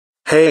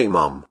Hey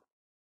Mom.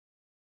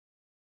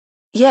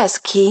 Yes,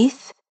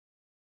 Keith?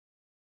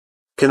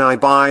 Can I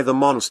buy the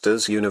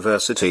Monsters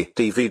University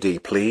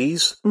DVD,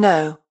 please?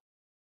 No.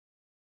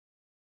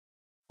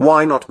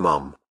 Why not,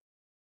 Mom?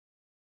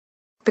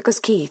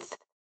 Because, Keith,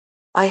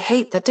 I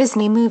hate the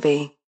Disney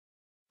movie.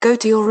 Go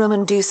to your room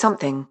and do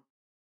something.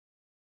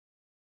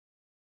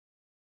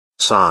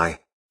 Sigh.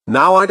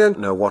 Now I don't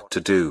know what to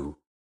do.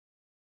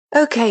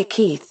 Okay,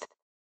 Keith.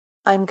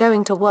 I'm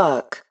going to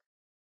work.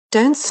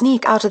 Don't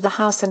sneak out of the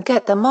house and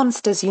get the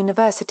Monsters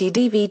University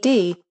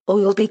DVD, or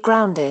you'll be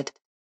grounded.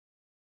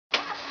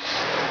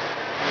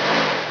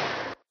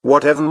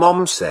 Whatever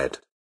Mom said.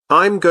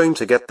 I'm going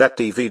to get that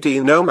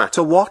DVD no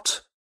matter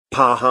what.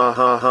 Ha ha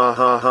ha ha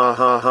ha ha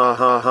ha ha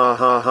ha ha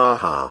ha ha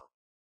ha.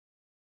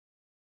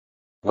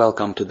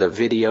 Welcome to the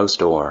video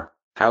store.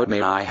 How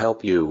may I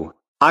help you?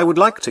 I would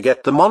like to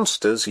get the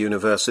Monsters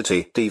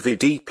University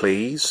DVD,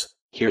 please.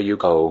 Here you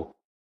go.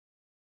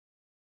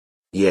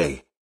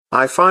 Yay.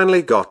 I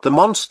finally got the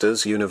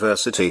Monsters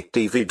University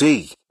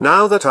DVD.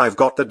 Now that I've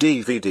got the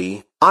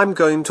DVD, I'm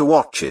going to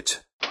watch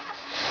it.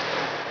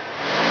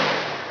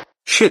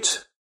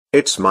 Shit.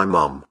 It's my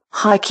mom.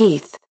 Hi,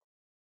 Keith.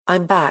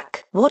 I'm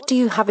back. What do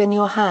you have in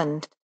your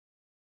hand?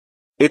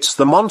 It's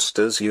the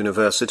Monsters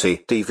University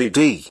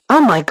DVD.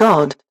 Oh my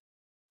God.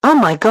 Oh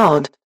my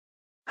God.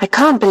 I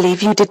can't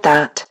believe you did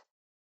that.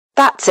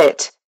 That's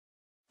it.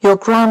 You're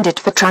grounded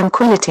for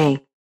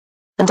tranquility.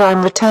 And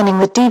I'm returning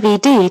the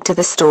DVD to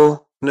the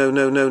store. No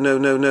no no no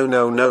no no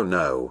no no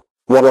no.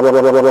 Wah wah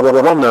wah wah wah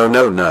wah wah no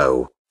no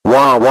no.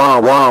 Wah wah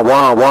wah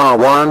wah wah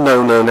wah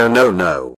no no no no no.